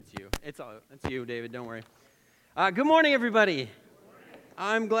It's you, David. Don't worry. Good morning, everybody.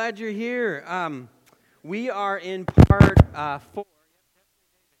 I'm glad you're here. We are in part 4.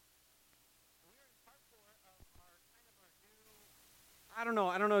 I don't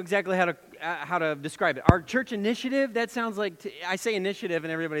know exactly how to describe it. Our church initiative. That sounds like I say initiative,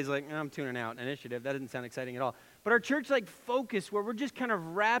 and everybody's like, I'm tuning out. Initiative. That doesn't sound exciting at all. But our church focus, where we're just kind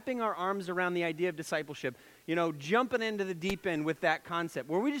of wrapping our arms around the idea of discipleship. You know, jumping into the deep end with that concept,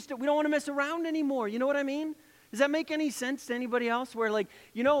 where we don't want to mess around anymore. You know what I mean? Does that make any sense to anybody else? Where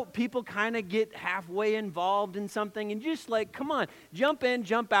people kind of get halfway involved in something and just come on, jump in,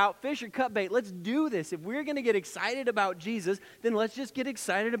 jump out, fish or cut bait. Let's do this. If we're going to get excited about Jesus, then let's just get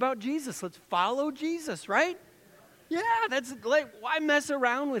excited about Jesus. Let's follow Jesus, right? Yeah, that's why mess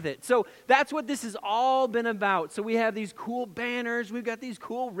around with it? So that's what this has all been about. So we have these cool banners. We've got these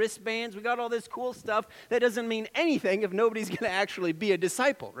cool wristbands. We got all this cool stuff. That doesn't mean anything if nobody's going to actually be a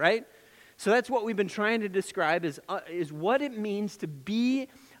disciple, right? So that's what we've been trying to describe is what it means to be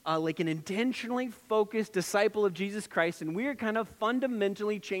an intentionally focused disciple of Jesus Christ. And we're kind of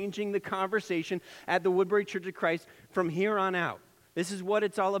fundamentally changing the conversation at the Woodbury Church of Christ from here on out. This is what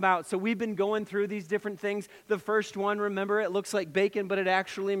it's all about. So we've been going through these different things. The first one, remember, it looks like bacon, but it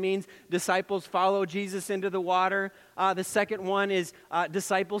actually means disciples follow Jesus into the water. The second one is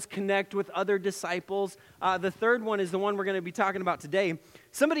disciples connect with other disciples. The third one is the one we're going to be talking about today.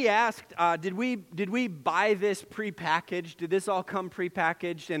 Somebody asked, did we buy this prepackaged? Did this all come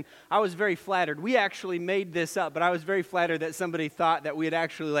prepackaged? And I was very flattered. We actually made this up, but I was very flattered that somebody thought that we had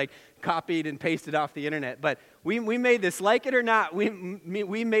actually copied and pasted off the internet. But we made this, like it or not, we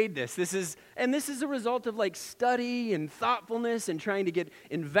made this. This is a result of study and thoughtfulness and trying to get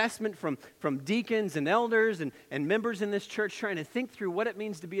investment from deacons and elders and members in this church trying to think through what it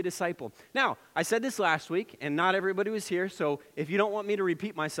means to be a disciple. Now, I said this last week, and not everybody was here, so if you don't want me to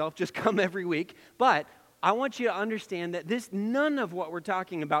repeat myself, just come every week. But I want you to understand that none of what we're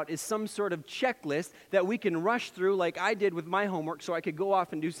talking about is some sort of checklist that we can rush through like I did with my homework so I could go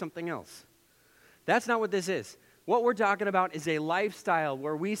off and do something else. That's not what this is. What we're talking about is a lifestyle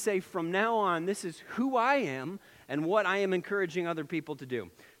where we say from now on, this is who I am and what I am encouraging other people to do.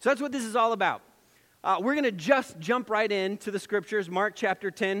 So that's what this is all about. We're going to just jump right into the scriptures. Mark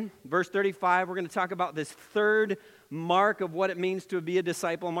chapter 10, verse 35. We're going to talk about this third mark of what it means to be a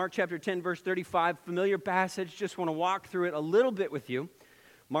disciple. Mark chapter 10, verse 35, familiar passage. Just want to walk through it a little bit with you.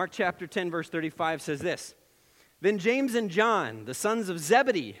 Mark chapter 10, verse 35 says this. Then James and John, the sons of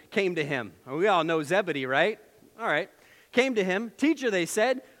Zebedee, came to him. We all know Zebedee, right? All right. Came to him. Teacher, they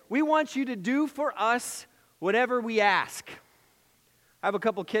said, we want you to do for us whatever we ask. I have a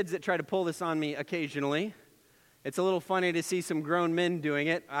couple kids that try to pull this on me occasionally. It's a little funny to see some grown men doing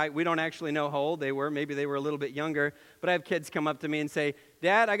it. We don't actually know how old they were. Maybe they were a little bit younger. But I have kids come up to me and say,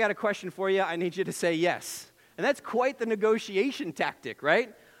 Dad, I got a question for you. I need you to say yes. And that's quite the negotiation tactic,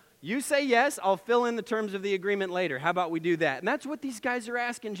 right? You say yes, I'll fill in the terms of the agreement later. How about we do that? And that's what these guys are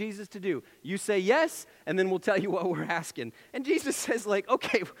asking Jesus to do. You say yes, and then we'll tell you what we're asking. And Jesus says,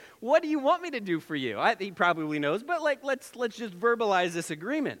 okay, what do you want me to do for you? He probably knows, but let's just verbalize this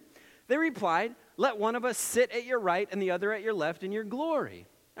agreement. They replied, let one of us sit at your right and the other at your left in your glory.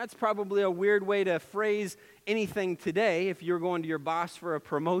 That's probably a weird way to phrase anything today. If you're going to your boss for a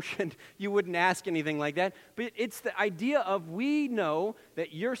promotion, you wouldn't ask anything like that. But it's the idea of we know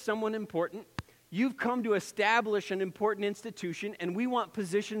that you're someone important. You've come to establish an important institution, and we want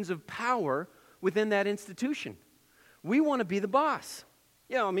positions of power within that institution. We want to be the boss.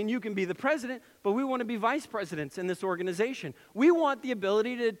 Yeah, you can be the president, but we want to be vice presidents in this organization. We want the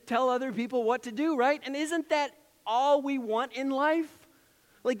ability to tell other people what to do, right? And isn't that all we want in life?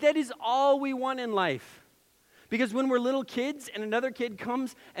 That is all we want in life. Because when we're little kids and another kid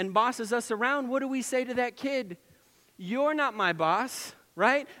comes and bosses us around, what do we say to that kid? You're not my boss,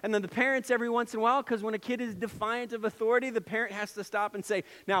 right? And then the parents every once in a while, because when a kid is defiant of authority, the parent has to stop and say,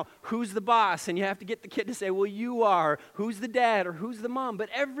 now, who's the boss? And you have to get the kid to say, well, you are. Who's the dad or who's the mom? But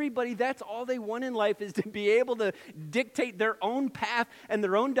everybody, that's all they want in life is to be able to dictate their own path and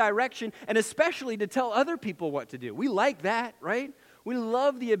their own direction, and especially to tell other people what to do. We like that, right? We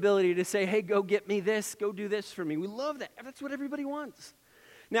love the ability to say, hey, go get me this, go do this for me. We love that. That's what everybody wants.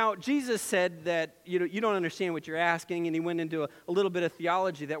 Now, Jesus said that you don't understand what you're asking, and he went into a little bit of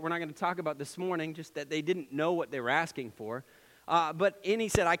theology that we're not going to talk about this morning, just that they didn't know what they were asking for. And he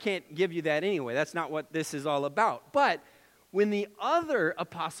said, I can't give you that anyway. That's not what this is all about. But when the other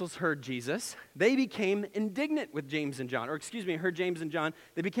apostles heard Jesus, they became indignant with James and John. Heard James and John,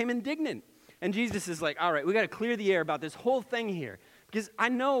 they became indignant. And Jesus is like, all right, we got to clear the air about this whole thing here. Because I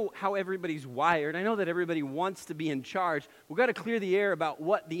know how everybody's wired. I know that everybody wants to be in charge. We've got to clear the air about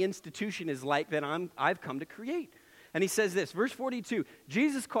what the institution is like that I've come to create. And he says this, verse 42,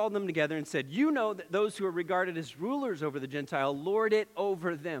 Jesus called them together and said, you know that those who are regarded as rulers over the Gentile lord it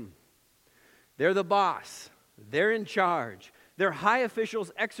over them. They're the boss. They're in charge. Their high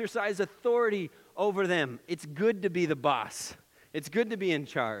officials exercise authority over them. It's good to be the boss. It's good to be in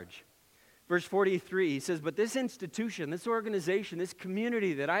charge. Verse 43, he says, but this institution, this organization, this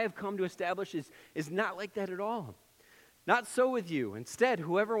community that I have come to establish is not like that at all. Not so with you. Instead,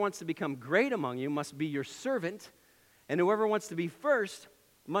 whoever wants to become great among you must be your servant, and whoever wants to be first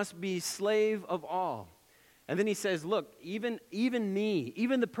must be slave of all. And then he says, look, even me,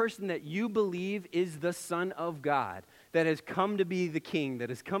 even the person that you believe is the Son of God, that has come to be the king, that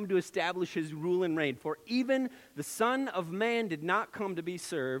has come to establish his rule and reign. For even the Son of Man did not come to be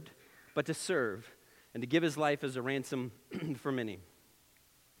served, but to serve, and to give his life as a ransom for many.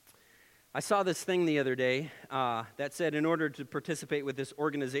 I saw this thing the other day that said in order to participate with this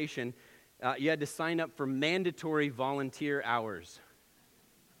organization, you had to sign up for mandatory volunteer hours.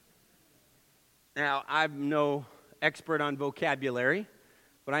 Now, I'm no expert on vocabulary,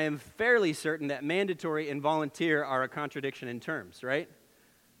 but I am fairly certain that mandatory and volunteer are a contradiction in terms, right?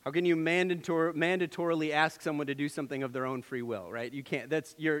 How can you mandatorily ask someone to do something of their own free will, right? You can't.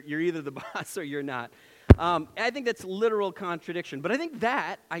 You're either the boss or you're not. I think that's literal contradiction. But I think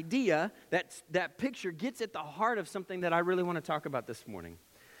that idea, that picture gets at the heart of something that I really want to talk about this morning.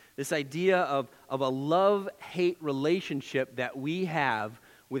 This idea of a love-hate relationship that we have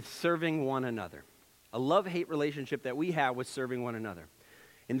with serving one another. A love-hate relationship that we have with serving one another.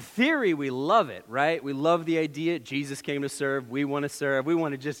 In theory, we love it, right? We love the idea Jesus came to serve. We want to serve. We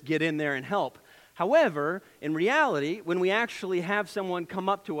want to just get in there and help. However, in reality, when we actually have someone come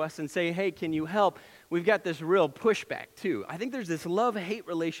up to us and say, hey, can you help? We've got this real pushback, too. I think there's this love-hate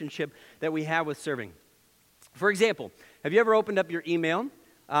relationship that we have with serving. For example, have you ever opened up your email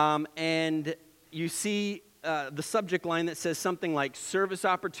and you see the subject line that says something like service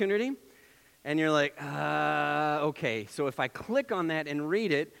opportunity? And you're like, okay, so if I click on that and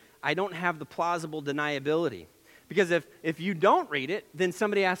read it, I don't have the plausible deniability. Because if you don't read it, then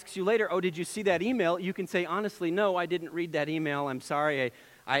somebody asks you later, oh, did you see that email? You can say, honestly, no, I didn't read that email. I'm sorry,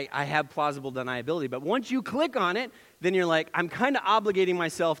 I have plausible deniability. But once you click on it, then you're like, I'm kind of obligating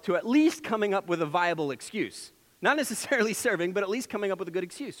myself to at least coming up with a viable excuse. Not necessarily serving, but at least coming up with a good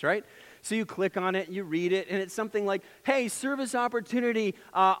excuse, right? So you click on it, you read it, and it's something like, hey, service opportunity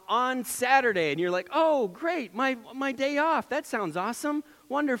on Saturday. And you're like, oh, great, my day off. That sounds awesome.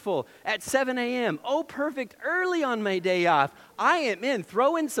 Wonderful. At 7 a.m. Oh, perfect. Early on my day off. I am in.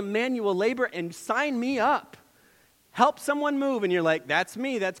 Throw in some manual labor and sign me up. Help someone move. And you're like, that's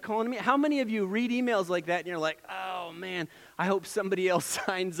me. That's calling me. How many of you read emails like that and you're like, oh, man, I hope somebody else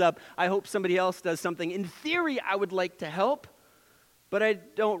signs up. I hope somebody else does something. In theory, I would like to help, but I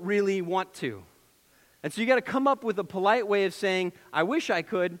don't really want to. And so you got to come up with a polite way of saying, I wish I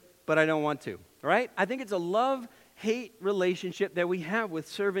could, but I don't want to. Right? I think it's a love-hate relationship that we have with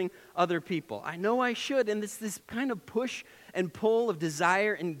serving other people. I know I should, and it's this kind of push and pull of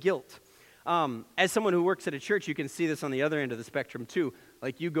desire and guilt. As someone who works at a church, you can see this on the other end of the spectrum too.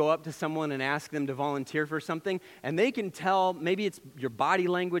 Like you go up to someone and ask them to volunteer for something, and they can tell, maybe it's your body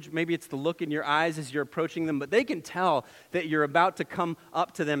language, maybe it's the look in your eyes as you're approaching them, but they can tell that you're about to come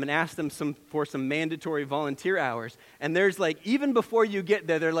up to them and ask them for some mandatory volunteer hours. And there's like, even before you get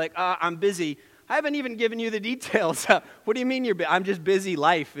there, they're like, I'm busy. I haven't even given you the details. What do you mean I'm just busy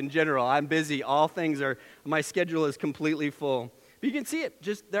life in general. I'm busy. My schedule is completely full. You can see it.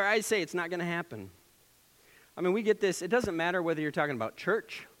 Just their eyes say it's not going to happen. I mean, we get this. It doesn't matter whether you're talking about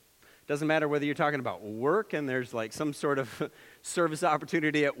church. It doesn't matter whether you're talking about work and there's like some sort of service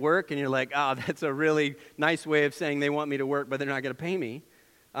opportunity at work and you're like, oh, that's a really nice way of saying they want me to work, but they're not going to pay me.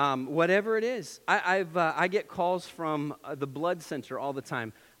 Whatever it is. I get calls from the blood center all the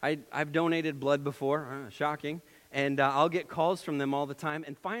time. I've donated blood before. Shocking. And I'll get calls from them all the time.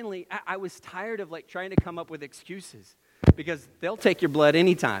 And finally, I was tired of like trying to come up with excuses. Because they'll take your blood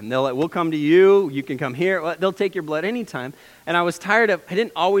anytime. We'll come to you. You can come here. They'll take your blood anytime. And I was tired I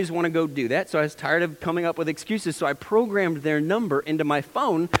didn't always want to go do that, so I was tired of coming up with excuses. So I programmed their number into my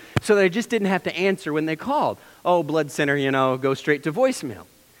phone so that I just didn't have to answer when they called. Oh, blood center, go straight to voicemail.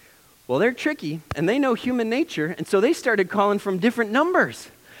 Well, they're tricky, and they know human nature, and so they started calling from different numbers.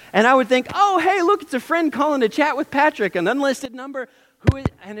 And I would think, oh, hey, look, it's a friend calling to chat with Patrick, an unlisted number.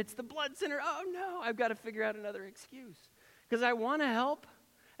 And it's the blood center. Oh, no, I've got to figure out another excuse. Because I want to help,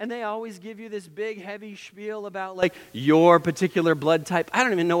 and they always give you this big, heavy spiel about, like, your particular blood type. I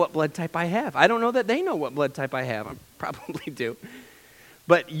don't even know what blood type I have. I don't know that they know what blood type I have. I probably do.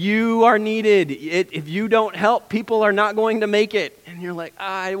 but you are needed. If you don't help, people are not going to make it. And you're like,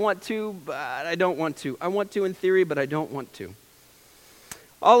 I want to, but I don't want to. I want to in theory, but I don't want to.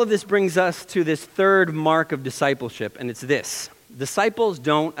 All of this brings us to this third mark of discipleship, and it's this. Disciples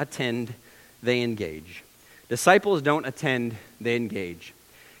don't attend, they engage. Disciples don't attend, they engage.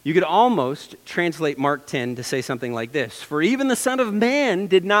 You could almost translate Mark 10 to say something like this. For even the Son of Man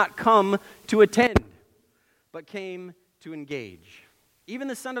did not come to attend, but came to engage. Even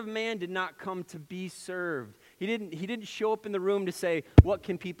the Son of Man did not come to be served. He didn't show up in the room to say, what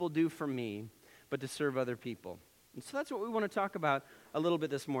can people do for me, but to serve other people. And so that's what we want to talk about a little bit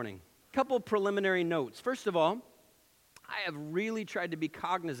this morning. A couple preliminary notes. First of all, I have really tried to be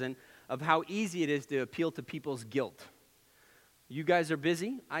cognizant of how easy it is to appeal to people's guilt. You guys are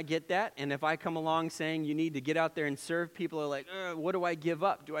busy, I get that, and if I come along saying you need to get out there and serve, people are like, what do I give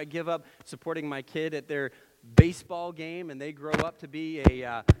up? Do I give up supporting my kid at their baseball game and they grow up to be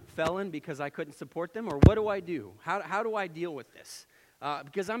a felon because I couldn't support them? Or what do I do? How do I deal with this?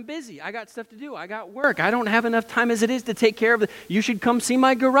 Because I'm busy. I got stuff to do. I got work. I don't have enough time as it is to take care of it. You should come see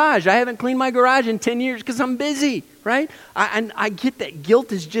my garage. I haven't cleaned my garage in 10 years because I'm busy, right? And I get that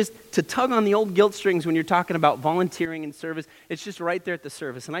guilt is just to tug on the old guilt strings when you're talking about volunteering and service. It's just right there at the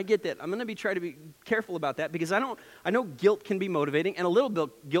service. And I get that. I'm going to try to be careful about that because I know guilt can be motivating and a little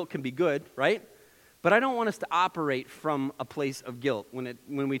bit guilt can be good, right? But I don't want us to operate from a place of guilt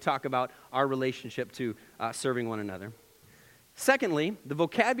when we talk about our relationship to serving one another. Secondly, the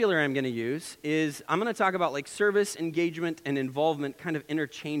vocabulary I'm going to use is I'm going to talk about like service, engagement, and involvement kind of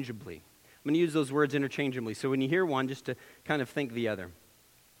interchangeably. I'm going to use those words interchangeably. So when you hear one, just to kind of think the other.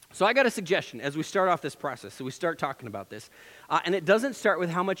 So I got a suggestion as we start off this process. So we start talking about this. And it doesn't start with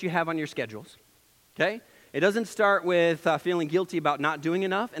how much you have on your schedules. Okay? It doesn't start with feeling guilty about not doing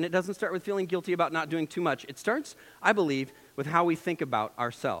enough. And it doesn't start with feeling guilty about not doing too much. It starts, I believe, with how we think about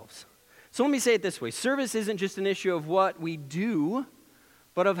ourselves. So let me say it this way. Service isn't just an issue of what we do,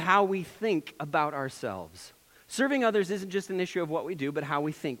 but of how we think about ourselves. Serving others isn't just an issue of what we do, but how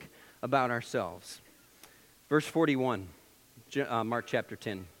we think about ourselves. Verse 41, Mark chapter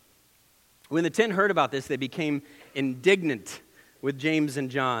 10. When the 10 heard about this, they became indignant with James and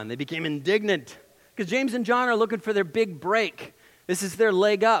John. They became indignant because James and John are looking for their big break. This is their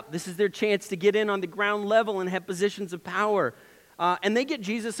leg up. This is their chance to get in on the ground level and have positions of power. And they get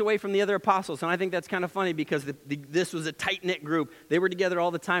Jesus away from the other apostles. And I think that's kind of funny because this was a tight-knit group. They were together all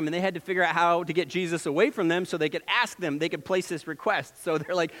the time, and they had to figure out how to get Jesus away from them so they could ask them. They could place this request. So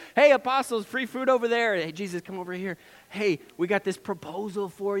they're like, hey, apostles, free food over there. Hey, Jesus, come over here. Hey, we got this proposal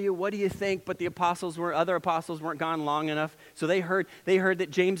for you. What do you think? But the other apostles weren't gone long enough. So they heard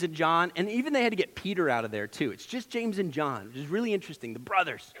that James and John, and even they had to get Peter out of there too. It's just James and John, which is really interesting. The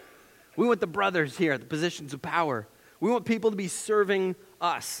brothers. We want the brothers here, the positions of power. We want people to be serving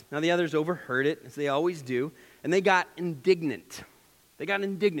us. Now, the others overheard it, as they always do, and they got indignant.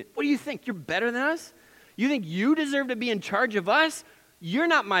 What do you think? You're better than us? You think you deserve to be in charge of us? You're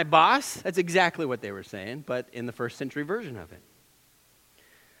not my boss. That's exactly what they were saying, but in the first century version of it.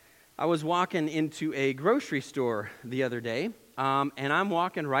 I was walking into a grocery store the other day, and I'm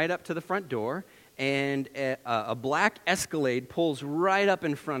walking right up to the front door, and a black Escalade pulls right up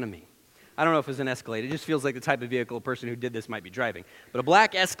in front of me. I don't know if it was an Escalade. It just feels like the type of vehicle a person who did this might be driving. But a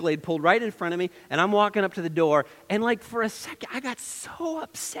black Escalade pulled right in front of me, and I'm walking up to the door, and like for a second, I got so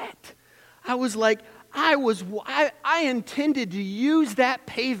upset. I was like, I intended to use that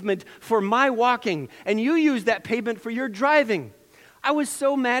pavement for my walking, and you used that pavement for your driving. I was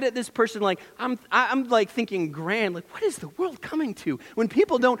so mad at this person, like, I'm like thinking grand, like, what is the world coming to when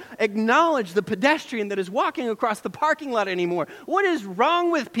people don't acknowledge the pedestrian that is walking across the parking lot anymore? What is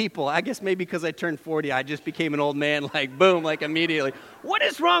wrong with people? I guess maybe because I turned 40, I just became an old man, like, boom, like immediately. What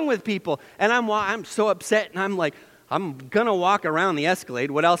is wrong with people? And I'm so upset, and I'm like, I'm going to walk around the Escalade.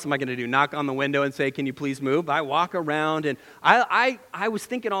 What else am I going to do? Knock on the window and say, can you please move? I walk around, and I was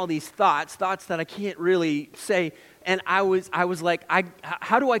thinking all these thoughts that I can't really say. And I was like,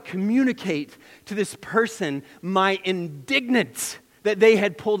 how do I communicate to this person my indignance that they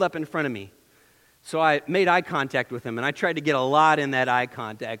had pulled up in front of me? So I made eye contact with him, and I tried to get a lot in that eye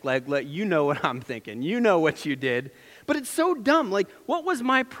contact. Like, you know what I'm thinking. You know what you did. But it's so dumb. Like, what was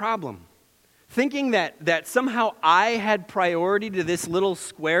my problem? Thinking that somehow I had priority to this little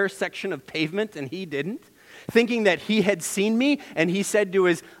square section of pavement and he didn't? Thinking that he had seen me and he said to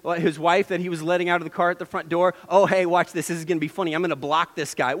his wife that he was letting out of the car at the front door, oh, hey, watch this is going to be funny. I'm going to block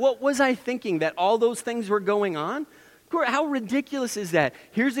this guy. What was I thinking? That all those things were going on? How ridiculous is that?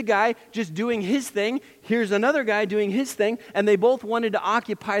 Here's a guy just doing his thing. Here's another guy doing his thing. And they both wanted to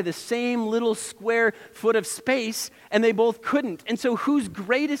occupy the same little square foot of space, and they both couldn't. And so who's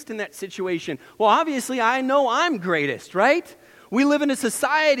greatest in that situation? Well, obviously, I know I'm greatest, right? We live in a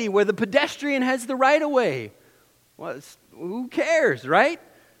society where the pedestrian has the right of way. Well, who cares, right?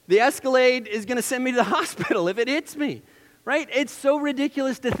 The Escalade is going to send me to the hospital if it hits me. Right? It's so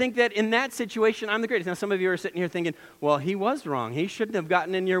ridiculous to think that in that situation, I'm the greatest. Now, some of you are sitting here thinking, well, he was wrong. He shouldn't have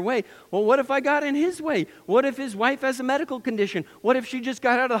gotten in your way. Well, what if I got in his way? What if his wife has a medical condition? What if she just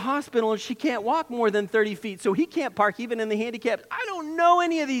got out of the hospital and she can't walk more than 30 feet, so he can't park even in the handicapped? I don't know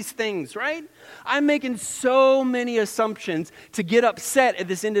any of these things, right? I'm making so many assumptions to get upset at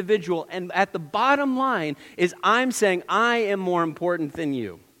this individual, and at the bottom line is I'm saying I am more important than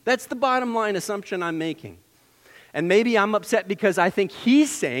you. That's the bottom line assumption I'm making. And maybe I'm upset because I think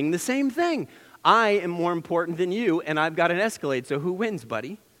he's saying the same thing. I am more important than you, and I've got an Escalade, so who wins,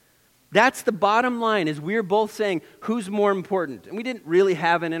 buddy? That's the bottom line, is we're both saying who's more important. And we didn't really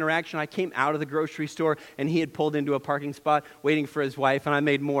have an interaction. I came out of the grocery store, and he had pulled into a parking spot waiting for his wife, and I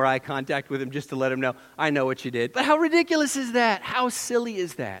made more eye contact with him just to let him know, I know what you did. But how ridiculous is that? How silly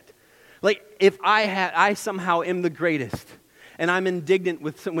is that? Like, if I somehow am the greatest, and I'm indignant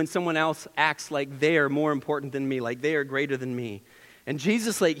when someone else acts like they are more important than me, like they are greater than me. And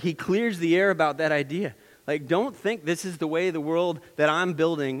Jesus, he clears the air about that idea. Like, don't think this is the way the world that I'm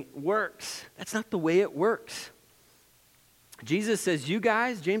building works. That's not the way it works. Jesus says, you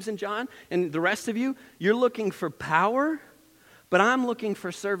guys, James and John, and the rest of you, you're looking for power, but I'm looking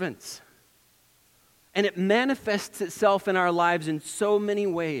for servants. And it manifests itself in our lives in so many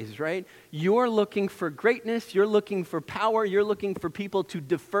ways, right? You're looking for greatness, you're looking for power, you're looking for people to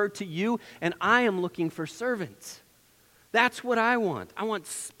defer to you, and I am looking for servants. That's what I want. I want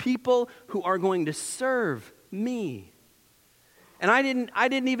people who are going to serve me. And I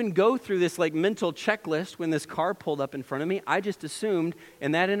didn't even go through this mental checklist when this car pulled up in front of me. I just assumed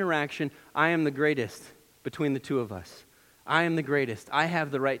in that interaction, I am the greatest between the two of us. I am the greatest. I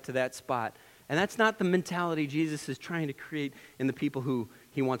have the right to that spot. And that's not the mentality Jesus is trying to create in the people who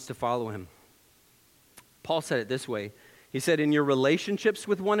he wants to follow him. Paul said it this way. He said, in your relationships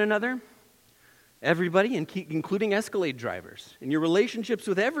with one another, everybody, including Escalade drivers, in your relationships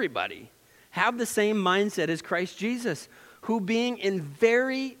with everybody, have the same mindset as Christ Jesus, who being in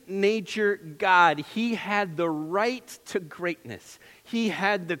very nature God, he had the right to greatness. He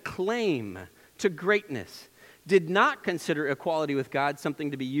had the claim to greatness. Did not consider equality with God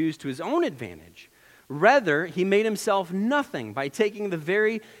something to be used to his own advantage. Rather, he made himself nothing by taking the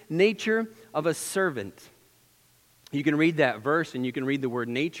very nature of a servant. You can read that verse and you can read the word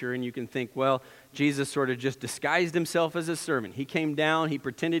nature and you can think, well, Jesus sort of just disguised himself as a servant. He came down, he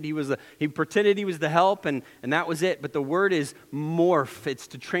pretended he was the help, and that was it. But the word is morph, it's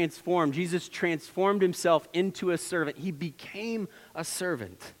to transform. Jesus transformed himself into a servant. He became a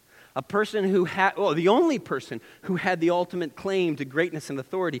servant. A person who the only person who had the ultimate claim to greatness and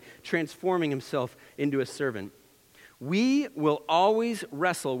authority, transforming himself into a servant. We will always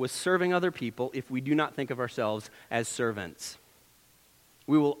wrestle with serving other people if we do not think of ourselves as servants.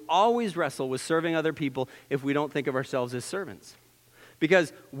 We will always wrestle with serving other people if we don't think of ourselves as servants.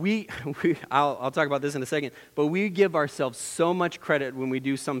 Because I'll talk about this in a second, but we give ourselves so much credit when we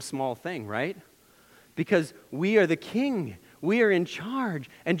do some small thing, right? Because we are the king. We are in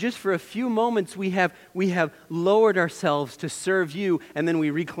charge. And just for a few moments, we have lowered ourselves to serve you, and then we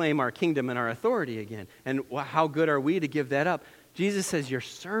reclaim our kingdom and our authority again. And how good are we to give that up? Jesus says, you're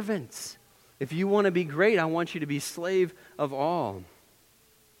servants. If you want to be great, I want you to be slave of all.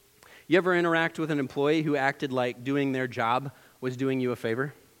 You ever interact with an employee who acted like doing their job was doing you a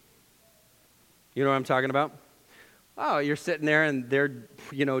favor? You know what I'm talking about? Oh, you're sitting there and they're,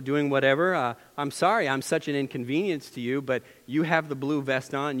 doing whatever. I'm sorry, I'm such an inconvenience to you, but you have the blue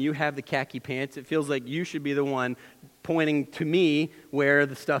vest on, you have the khaki pants. It feels like you should be the one pointing to me where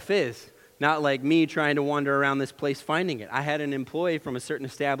the stuff is, not like me trying to wander around this place finding it. I had an employee from a certain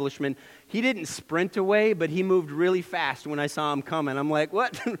establishment. He didn't sprint away, but he moved really fast when I saw him coming. I'm like,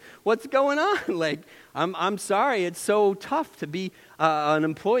 what? What's going on? I'm sorry, it's so tough to be an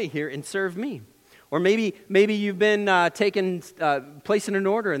employee here and serve me. Or maybe you've been placing an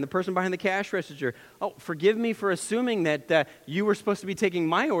order and the person behind the cash register, oh, forgive me for assuming that you were supposed to be taking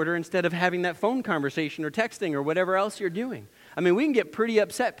my order instead of having that phone conversation or texting or whatever else you're doing. I mean, we can get pretty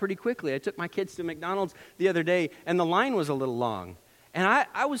upset pretty quickly. I took my kids to McDonald's the other day and the line was a little long. And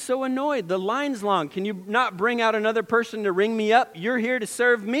I was so annoyed. The line's long. Can you not bring out another person to ring me up? You're here to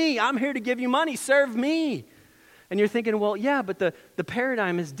serve me. I'm here to give you money. Serve me. And you're thinking, well, yeah, but the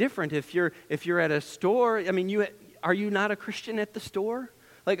paradigm is different. If you're at a store, I mean, are you not a Christian at the store?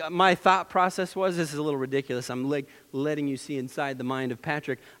 Like, my thought process was, this is a little ridiculous. I'm like letting you see inside the mind of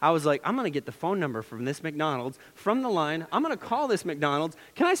Patrick. I was like, I'm going to get the phone number from this McDonald's, from the line. I'm going to call this McDonald's.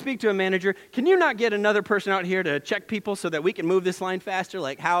 Can I speak to a manager? Can you not get another person out here to check people so that we can move this line faster?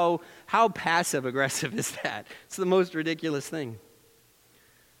 Like, how passive aggressive is that? It's the most ridiculous thing.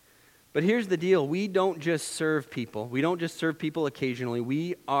 But here's the deal. We don't just serve people. We don't just serve people occasionally.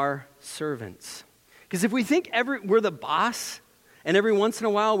 We are servants. Because if we think we're the boss, and every once in a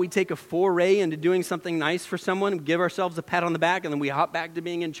while, we take a foray into doing something nice for someone, give ourselves a pat on the back, and then we hop back to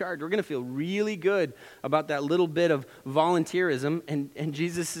being in charge. We're going to feel really good about that little bit of volunteerism. And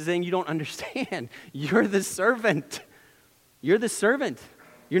Jesus is saying, you don't understand. You're the servant. You're the servant.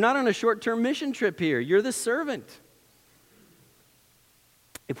 You're not on a short-term mission trip here. You're the servant.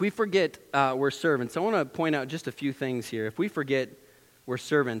 If we forget we're servants, I want to point out just a few things here. If we forget we're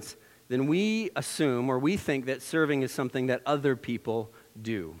servants, then we assume or we think that serving is something that other people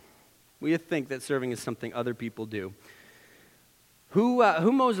do. We think that serving is something other people do. Who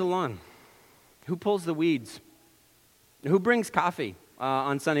mows the lawn? Who pulls the weeds? Who brings coffee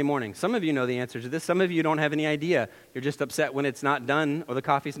on Sunday morning? Some of you know the answer to this. Some of you don't have any idea. You're just upset when it's not done or the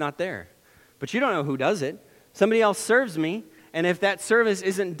coffee's not there. But you don't know who does it. Somebody else serves me, and if that service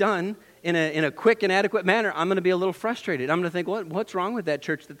isn't done in a quick and adequate manner, I'm going to be a little frustrated. I'm going to think, what's wrong with that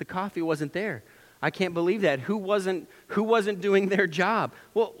church that the coffee wasn't there? I can't believe that. Who wasn't doing their job?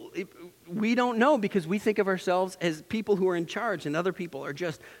 Well, we don't know because we think of ourselves as people who are in charge and other people are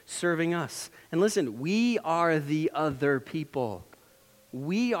just serving us. And listen, we are the other people.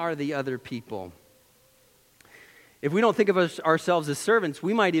 We are the other people. If we don't think of ourselves as servants,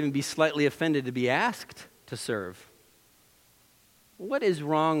 we might even be slightly offended to be asked to serve. What is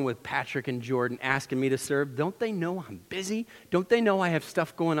wrong with Patrick and Jordan asking me to serve? Don't they know I'm busy? Don't they know I have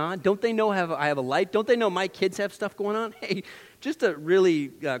stuff going on? Don't they know I have a life? Don't they know my kids have stuff going on? Hey, just a really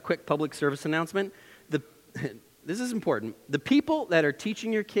quick public service announcement. This is important. The people that are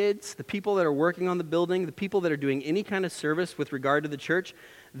teaching your kids, the people that are working on the building, the people that are doing any kind of service with regard to the church,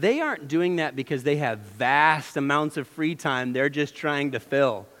 they aren't doing that because they have vast amounts of free time they're just trying to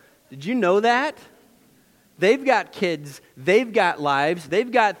fill. Did you know that? They've got kids, they've got lives,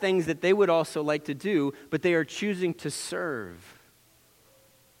 they've got things that they would also like to do, but they are choosing to serve.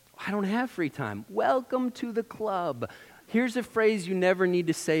 I don't have free time. Welcome to the club. Here's a phrase you never need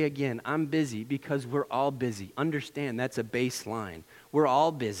to say again. I'm busy, because we're all busy. Understand, that's a baseline. We're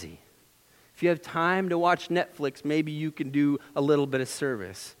all busy. If you have time to watch Netflix, maybe you can do a little bit of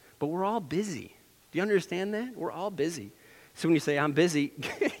service. But we're all busy. Do you understand that? We're all busy. So when you say, I'm busy,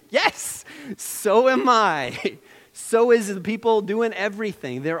 yes, so am I. So is the people doing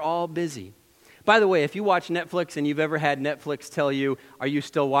everything. They're all busy. By the way, if you watch Netflix and you've ever had Netflix tell you, are you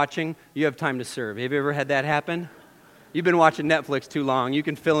still watching? You have time to serve. Have you ever had that happen? You've been watching Netflix too long. You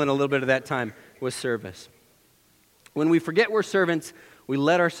can fill in a little bit of that time with service. When we forget we're servants, we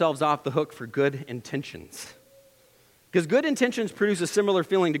let ourselves off the hook for good intentions. Because good intentions produce a similar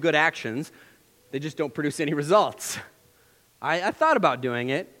feeling to good actions. They just don't produce any results. I thought about doing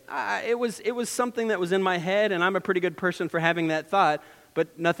it. It was something that was in my head, and I'm a pretty good person for having that thought,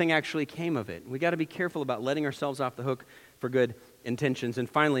 but nothing actually came of it. We got to be careful about letting ourselves off the hook for good intentions. And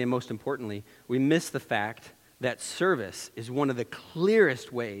finally, and most importantly, we miss the fact that service is one of the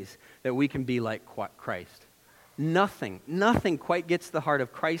clearest ways that we can be like Christ. Nothing quite gets to the heart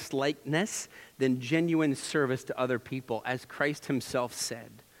of Christ-likeness than genuine service to other people, as Christ himself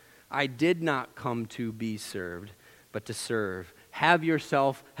said. I did not come to be served, but to serve. Have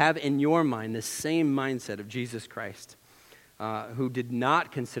in your mind the same mindset of Jesus Christ, who did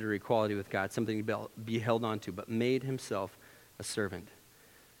not consider equality with God something to be held on to, but made himself a servant.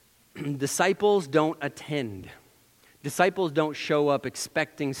 Disciples don't attend. Disciples don't show up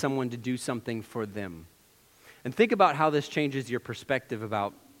expecting someone to do something for them. And think about how this changes your perspective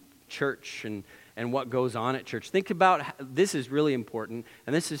about church and what goes on at church. Think about, this is really important,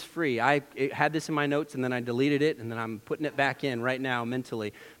 and this is free. I had this in my notes, and then I deleted it, and then I'm putting it back in right now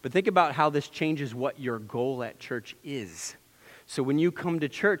mentally. But think about how this changes what your goal at church is. So when you come to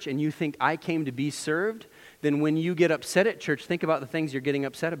church and you think, I came to be served, then when you get upset at church, think about the things you're getting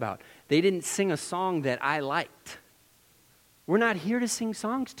upset about. They didn't sing a song that I liked. We're not here to sing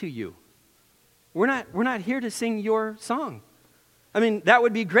songs to you. We're not here to sing your song. I mean, that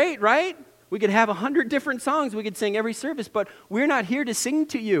would be great, right? We could have 100 different songs we could sing every service, but we're not here to sing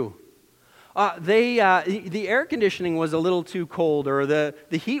to you. The air conditioning was a little too cold, or the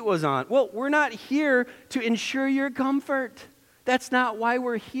heat was on. Well, we're not here to ensure your comfort. That's not why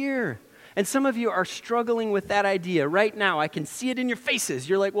we're here. And some of you are struggling with that idea right now. I can see it in your faces.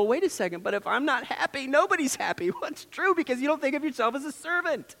 You're like, well, wait a second, but if I'm not happy, nobody's happy. Well, it's true because you don't think of yourself as a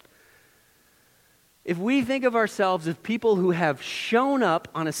servant. If we think of ourselves as people who have shown up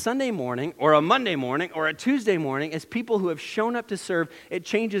on a Sunday morning or a Monday morning or a Tuesday morning as people who have shown up to serve, it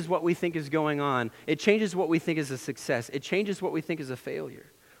changes what we think is going on. It changes what we think is a success. It changes what we think is a failure.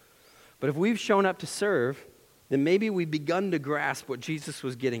 But if we've shown up to serve, then maybe we've begun to grasp what Jesus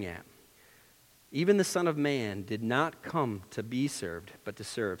was getting at. Even the Son of Man did not come to be served, but to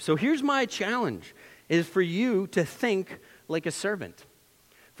serve. So here's my challenge, is for you to think like a servant.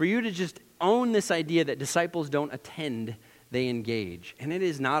 For you to just own this idea that disciples don't attend, they engage. And it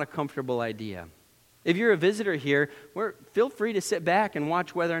is not a comfortable idea. If you're a visitor here, feel free to sit back and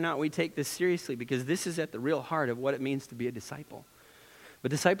watch whether or not we take this seriously, because this is at the real heart of what it means to be a disciple. But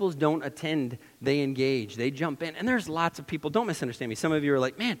disciples don't attend, they engage, they jump in. And there's lots of people, don't misunderstand me. Some of you are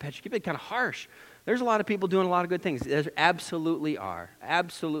like, man, Patrick, you've been kind of harsh. There's a lot of people doing a lot of good things. There absolutely are.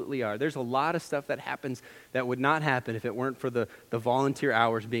 Absolutely are. There's a lot of stuff that happens that would not happen if it weren't for the volunteer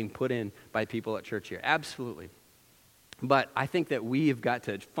hours being put in by people at church here. Absolutely. But I think that we have got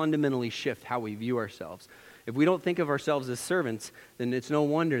to fundamentally shift how we view ourselves. If we don't think of ourselves as servants, then it's no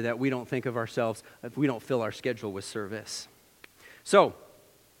wonder that we don't think of ourselves, if we don't fill our schedule with service. So,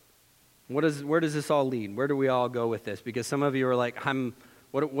 where does this all lead? Where do we all go with this? Because some of you are like,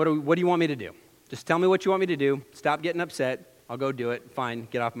 what do you want me to do? Just tell me what you want me to do. Stop getting upset. I'll go do it. Fine,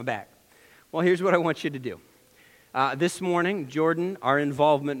 get off my back. Well, here's what I want you to do. This morning, Jordan, our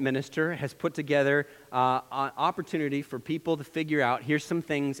involvement minister, has put together an opportunity for people to figure out, here's some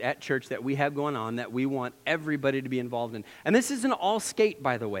things at church that we have going on that we want everybody to be involved in. And this isn't all skate,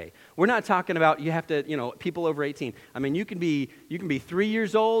 by the way. We're not talking about you have to, people over 18. I mean, you can be 3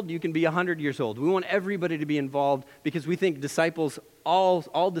 years old, you can be 100 years old. We want everybody to be involved because we think disciples,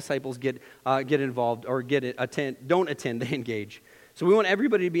 all disciples get involved or don't attend, they engage. So we want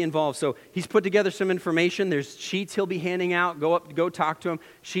everybody to be involved. So he's put together some information. There's sheets he'll be handing out. Go talk to him.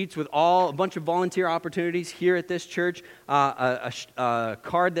 Sheets with a bunch of volunteer opportunities here at this church. A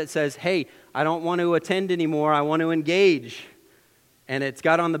card that says, hey, I don't want to attend anymore. I want to engage. And it's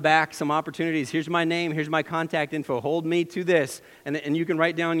got on the back some opportunities. Here's my name. Here's my contact info. Hold me to this. And you can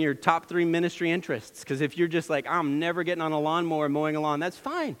write down your top 3 ministry interests. Because if you're just like, I'm never getting on a lawnmower mowing a lawn, that's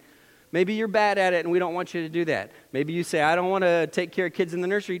fine. Maybe you're bad at it and we don't want you to do that. Maybe you say, I don't want to take care of kids in the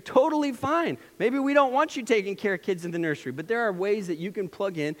nursery. Totally fine. Maybe we don't want you taking care of kids in the nursery. But there are ways that you can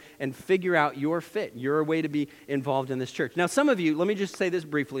plug in and figure out your fit, your way to be involved in this church. Now, some of you, let me just say this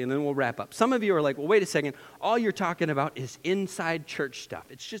briefly and then we'll wrap up. Some of you are like, well, wait a second. All you're talking about is inside church stuff.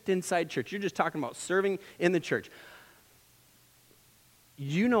 It's just inside church. You're just talking about serving in the church.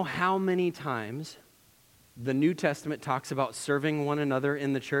 You know how many times the New Testament talks about serving one another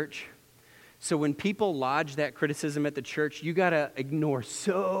in the church? So when people lodge that criticism at the church, you got to ignore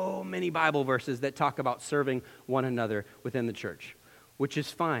so many Bible verses that talk about serving one another within the church, which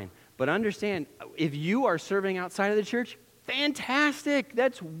is fine. But understand, if you are serving outside of the church, fantastic.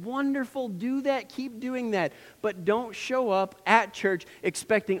 That's wonderful. Do that. Keep doing that. But don't show up at church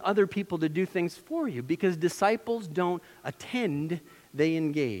expecting other people to do things for you, because disciples don't attend, they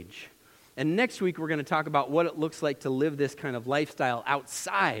engage. And next week, we're going to talk about what it looks like to live this kind of lifestyle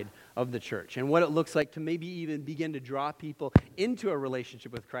outside of the church, and what it looks like to maybe even begin to draw people into a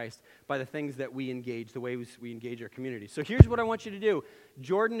relationship with Christ by the things that we engage, the ways we engage our community. So here's what I want you to do.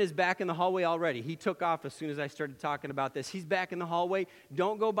 Jordan is back in the hallway already. He took off as soon as I started talking about this. He's back in the hallway.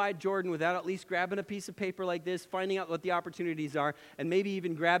 Don't go by Jordan without at least grabbing a piece of paper like this, finding out what the opportunities are, and maybe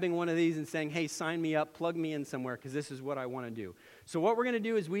even grabbing one of these and saying, hey, sign me up, plug me in somewhere, because this is what I want to do. So what we're going to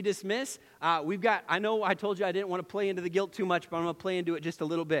do is we dismiss. I know I told you I didn't want to play into the guilt too much, but I'm going to play into it just a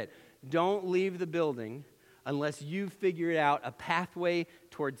little bit. Don't leave the building unless you've figured out a pathway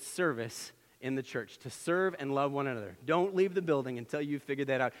towards service in the church, to serve and love one another. Don't leave the building until you've figured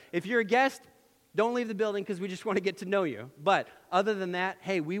that out. If you're a guest, don't leave the building because we just want to get to know you. But other than that,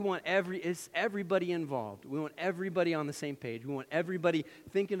 hey, we want everybody involved. We want everybody on the same page. We want everybody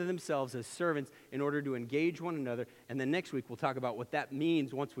thinking of themselves as servants in order to engage one another. And then next week we'll talk about what that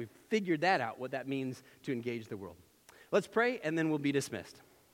means once we've figured that out, what that means to engage the world. Let's pray, and then we'll be dismissed.